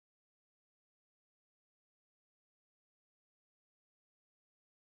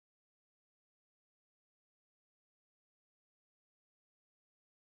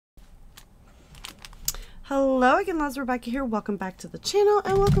Hello again, Liz. Rebecca here. Welcome back to the channel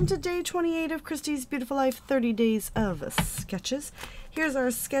and welcome to day 28 of Christy's Beautiful Life 30 Days of Sketches. Here's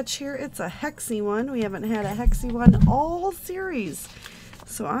our sketch here. It's a hexy one. We haven't had a hexy one all series.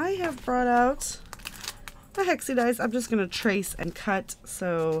 So I have brought out a hexy dice. I'm just going to trace and cut.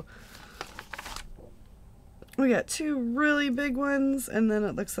 So we got two really big ones, and then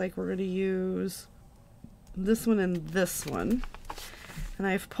it looks like we're going to use this one and this one. And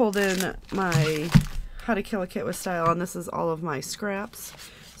I've pulled in my How to Kill a Kit with Style, and this is all of my scraps.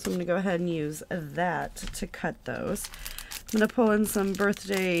 So I'm going to go ahead and use that to cut those. I'm going to pull in some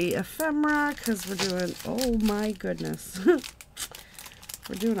birthday ephemera because we're doing, oh my goodness.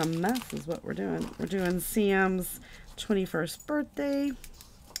 We're doing a mess is what we're doing. We're doing Sam's 21st birthday,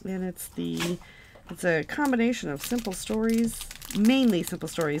 and it's a combination of Simple Stories, mainly Simple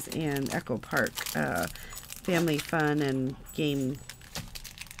Stories, and Echo Park family fun and game.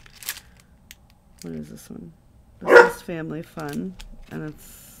 What is this one? This is family fun, and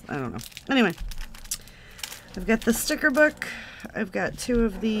it's, I don't know. Anyway, I've got the sticker book. I've got two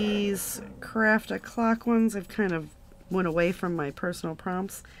of these Craft a Clock ones. I've kind of went away from my personal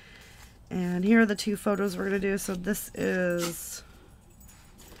prompts. And here are the two photos we're going to do. So this is,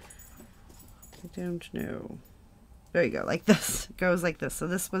 I don't know. There you go, like this. It goes like this. So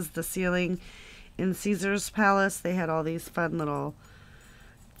this was the ceiling in Caesar's Palace. They had all these fun little,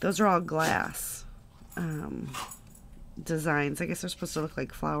 those are all glass designs. I guess they're supposed to look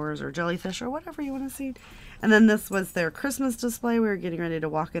like flowers or jellyfish or whatever you want to see. And then this was their Christmas display. We were getting ready to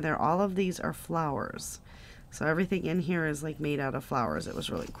walk in there. All of these are flowers. So everything in here is like made out of flowers. It was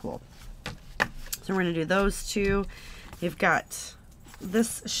really cool. So we're going to do those two. We've got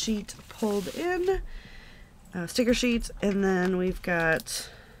this sheet pulled in, sticker sheet, and then we've got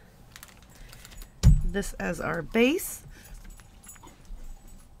this as our base.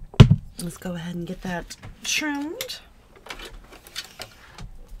 Let's go ahead and get that trimmed.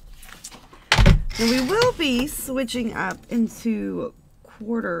 And we will be switching up into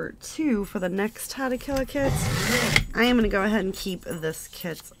quarter 2 for the next How to Kill a Kit. I am going to go ahead and keep this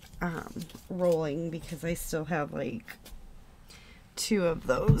kit rolling because I still have like 2 of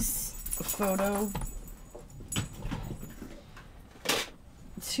those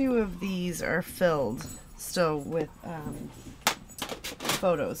two of these are filled still with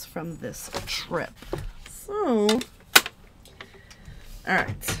photos from this trip. So,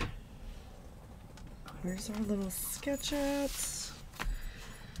 alright. Here's our little sketchups.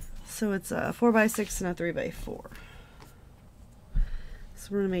 So it's a 4x6 and a 3x4. So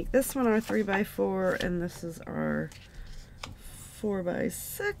we're going to make this one our 3x4, and this is our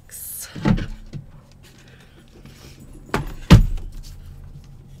 4x6.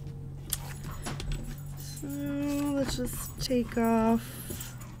 So let's just take off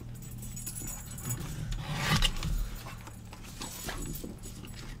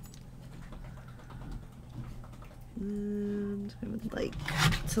and I would like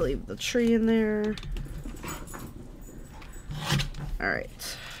to leave the tree in there.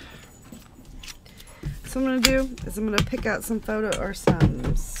 Alright. So what I'm going to do is I'm going to pick out some photo or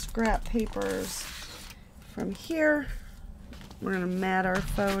some scrap papers from here. We're going to mat our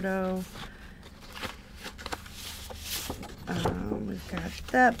photo. We've got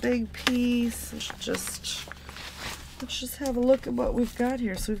that big piece. Let's just have a look at what we've got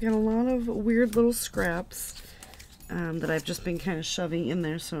here. So we've got a lot of weird little scraps that I've just been kind of shoving in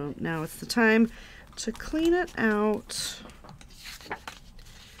there. So now it's the time to clean it out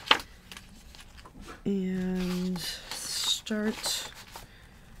and start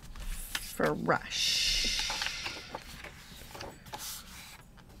fresh.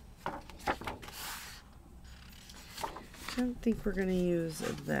 I don't think we're going to use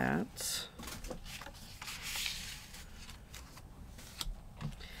that.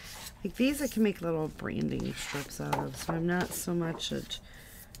 Like these I can make little branding strips out of, so I'm not so much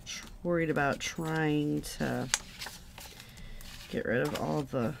worried about trying to get rid of all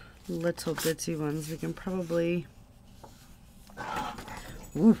the little bitty ones. We can probably,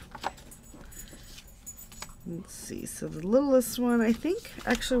 ooh. Let's see, so the littlest one, I think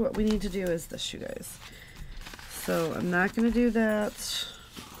actually what we need to do is this, you guys. So I'm not going to do that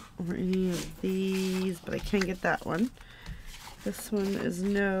or any of these, but I can get that one. This one is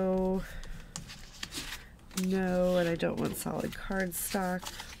no, and I don't want solid cardstock.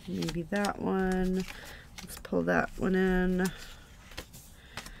 Maybe that one. Let's pull that one in.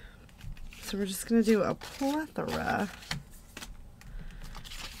 So we're just going to do a plethora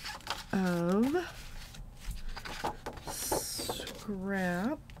of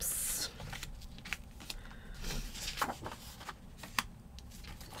scraps.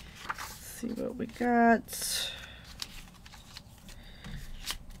 See what we got,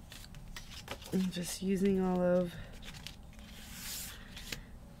 I'm just using all of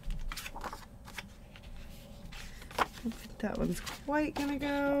I don't think that one's quite gonna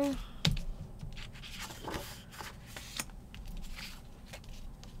go.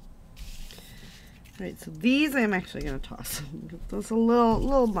 All right, so these I'm actually gonna toss. That's a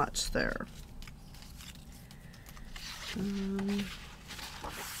little much there.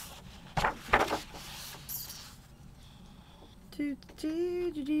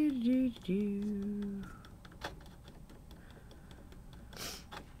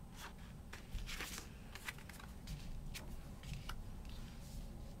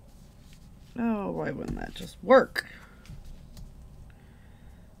 Oh, why wouldn't that just work?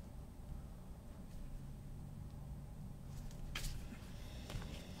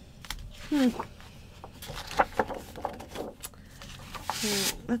 So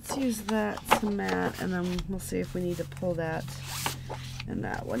let's use that to mat, and then we'll see if we need to pull that and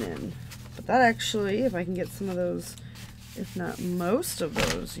that one in. But that actually, if I can get some of those, if not most of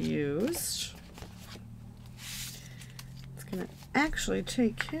those used, it's going to actually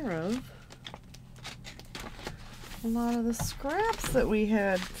take care of a lot of the scraps that we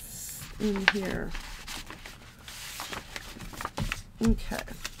had in here. Okay.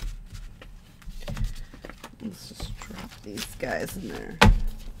 Let's just drop these guys in there.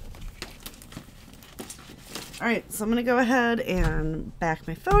 All right, so I'm gonna go ahead and back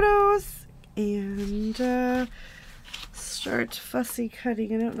my photos and start fussy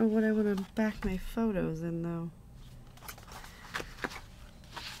cutting. I don't know what I want to back my photos in though.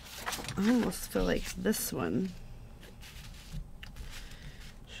 I almost feel like this one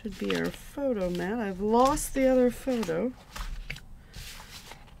should be our photo mat. I've lost the other photo.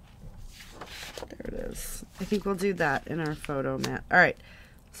 There it is. I think we'll do that in our photo mat. All right,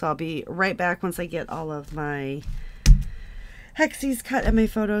 so I'll be right back once I get all of my hexies cut and my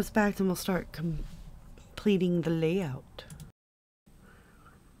photos back, and we'll start completing the layout.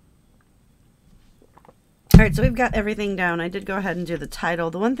 All right, so we've got everything down. I did go ahead and do the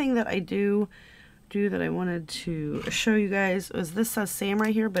title. The one thing that I do that I wanted to show you guys was this says Sam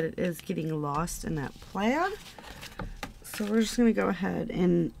right here, but it is getting lost in that plaid. So we're just going to go ahead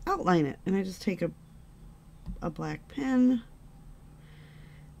and outline it. And I just take a black pen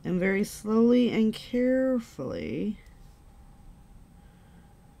and very slowly and carefully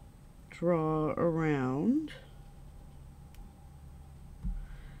draw around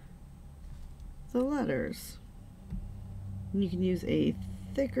the letters. And you can use a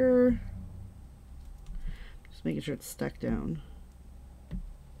thicker, just making sure it's stuck down.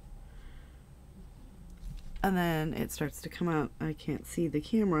 And then it starts to come out. I can't see the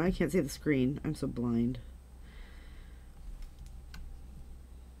camera. I can't see the screen. I'm so blind.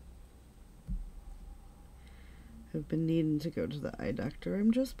 I've been needing to go to the eye doctor.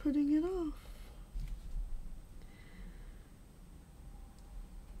 I'm just putting it off.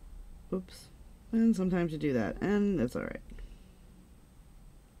 Oops. And sometimes you do that, and that's all right.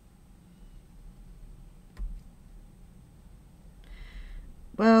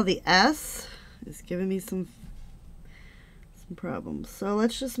 Well, the S is giving me some problems. So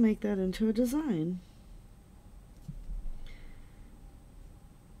let's just make that into a design.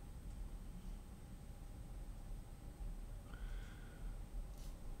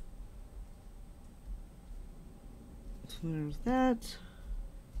 So there's that.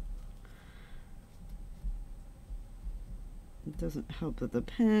 It doesn't help that the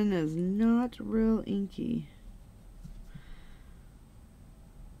pen is not real inky.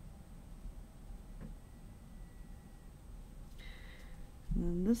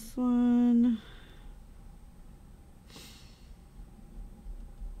 And this one,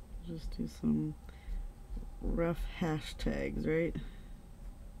 just do some rough hashtags, right?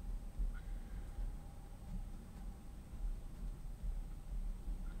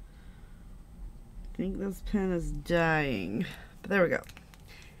 I think this pen is dying, but there we go.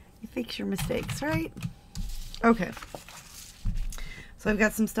 You fix your mistakes, right? Okay. So I've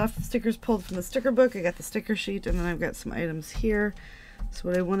got some stickers pulled from the sticker book. I got the sticker sheet, and then I've got some items here. So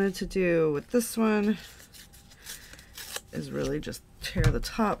what I wanted to do with this one is really just tear the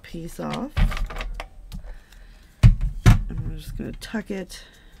top piece off. And I'm just going to tuck it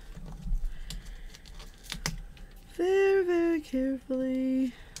very, very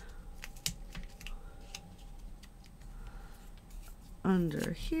carefully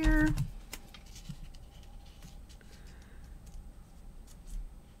under here.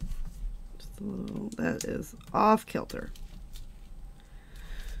 Just a little, that is off kilter.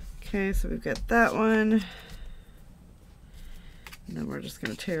 Okay, so we've got that one. And then we're just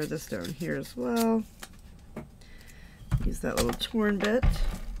going to tear this down here as well. Use that little torn bit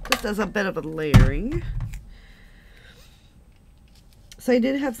just as a bit of a layering. So I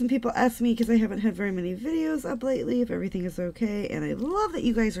did have some people ask me, because I haven't had very many videos up lately, if everything is okay. And I love that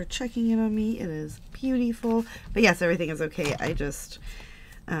you guys are checking in on me. It is beautiful. But yes, everything is okay. I just,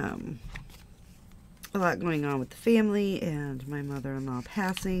 a lot going on with the family and my mother-in-law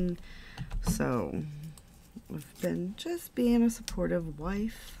passing. So I've been just being a supportive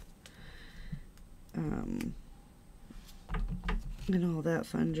wife. And all that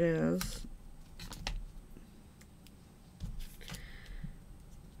fun jazz.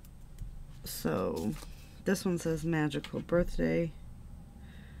 So this one says magical birthday.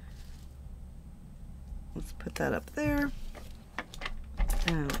 Let's put that up there.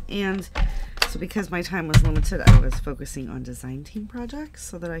 And so because my time was limited, I was focusing on design team projects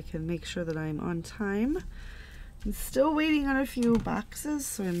so that I can make sure that I'm on time. I'm still waiting on a few boxes,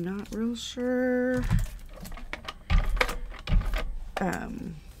 so I'm not real sure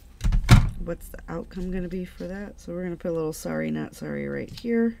what's the outcome going to be for that. So we're going to put a little sorry not sorry right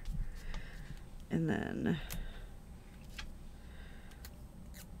here. And then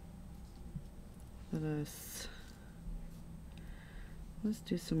let's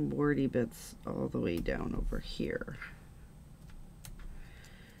do some wordy bits all the way down over here.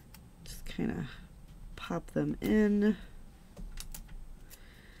 Just kind of pop them in.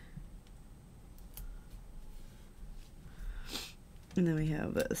 And then we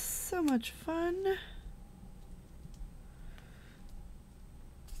have so much fun.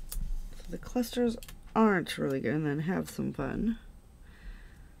 So the clusters aren't really good, and then have some fun.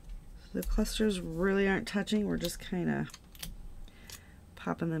 So the clusters really aren't touching. We're just kind of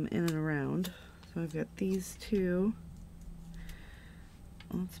popping them in and around. So I've got these two.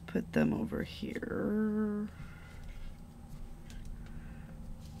 Let's put them over here.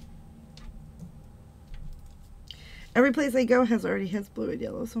 Every place I go already has blue and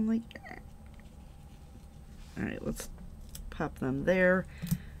yellow, so I'm like, eh. All right, let's pop them there.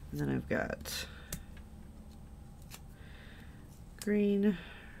 And then I've got green,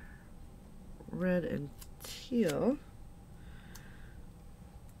 red, and teal.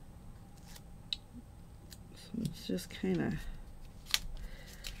 So let's just kind of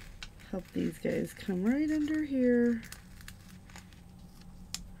help these guys come right under here.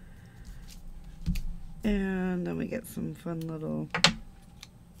 And then we get some fun little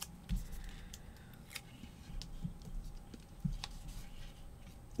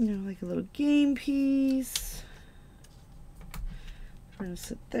like a little game piece. We're gonna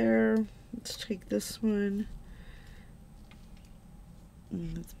sit there. Let's take this one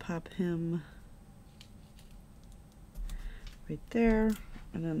and let's pop him right there.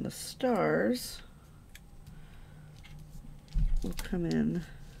 And then the stars will come in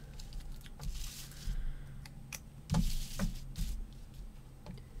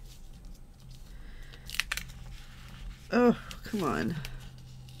oh, come on.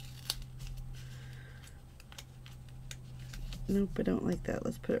 Nope, I don't like that.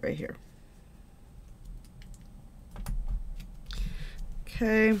 Let's put it right here.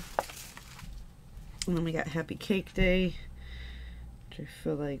 Okay. And then we got Happy Cake Day, which I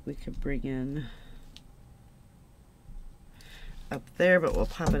feel like we could bring in up there, but we'll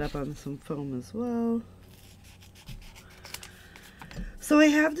pop it up on some foam as well. So I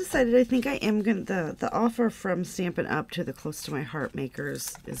have decided, I think I am going to, the offer from Stampin' Up! To the Close to My Heart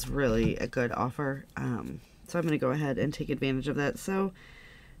makers is really a good offer. So I'm going to go ahead and take advantage of that. So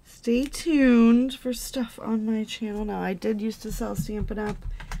stay tuned for stuff on my channel. Now, I did used to sell Stampin' Up!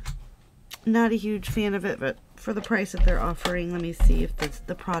 Not a huge fan of it, but for the price that they're offering, let me see if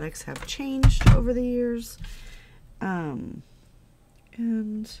the products have changed over the years. And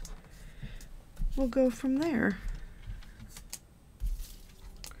we'll go from there.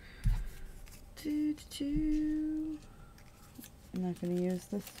 I'm not going to use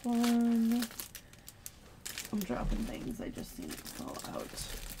this one. I'm dropping things. I just seen it fall out.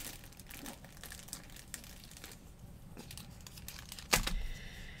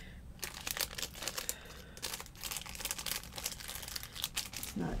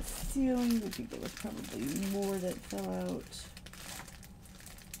 It's not sealing. I think there was probably more that fell out.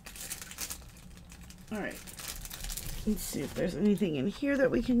 All right. Let's see if there's anything in here that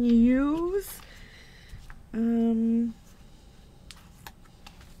we can use.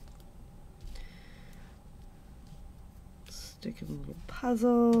 Stick in little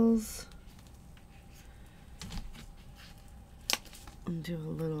puzzles. And do a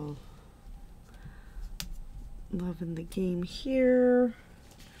little love in the game here.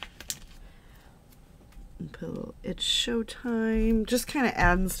 And put a little it's showtime. Just kind of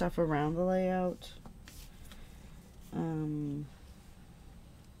adding stuff around the layout. And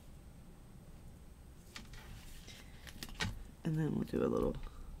then we'll do a little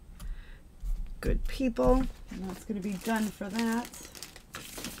good people, and that's going to be done for that.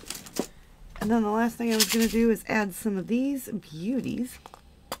 And then the last thing I was going to do is add some of these beauties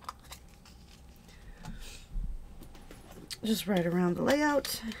just right around the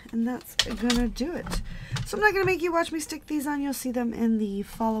layout, and that's going to do it. So I'm not going to make you watch me stick these on. You'll see them in the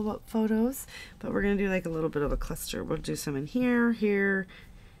follow-up photos, but we're going to do like a little bit of a cluster. We'll do some in here, here,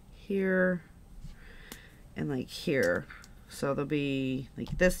 here, and like here. So there'll be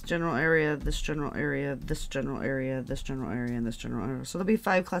like this general area, this general area, this general area, this general area, and this general area. So there'll be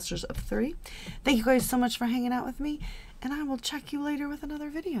 5 clusters of 3. Thank you guys so much for hanging out with me, and I will check you later with another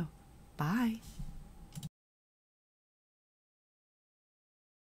video. Bye.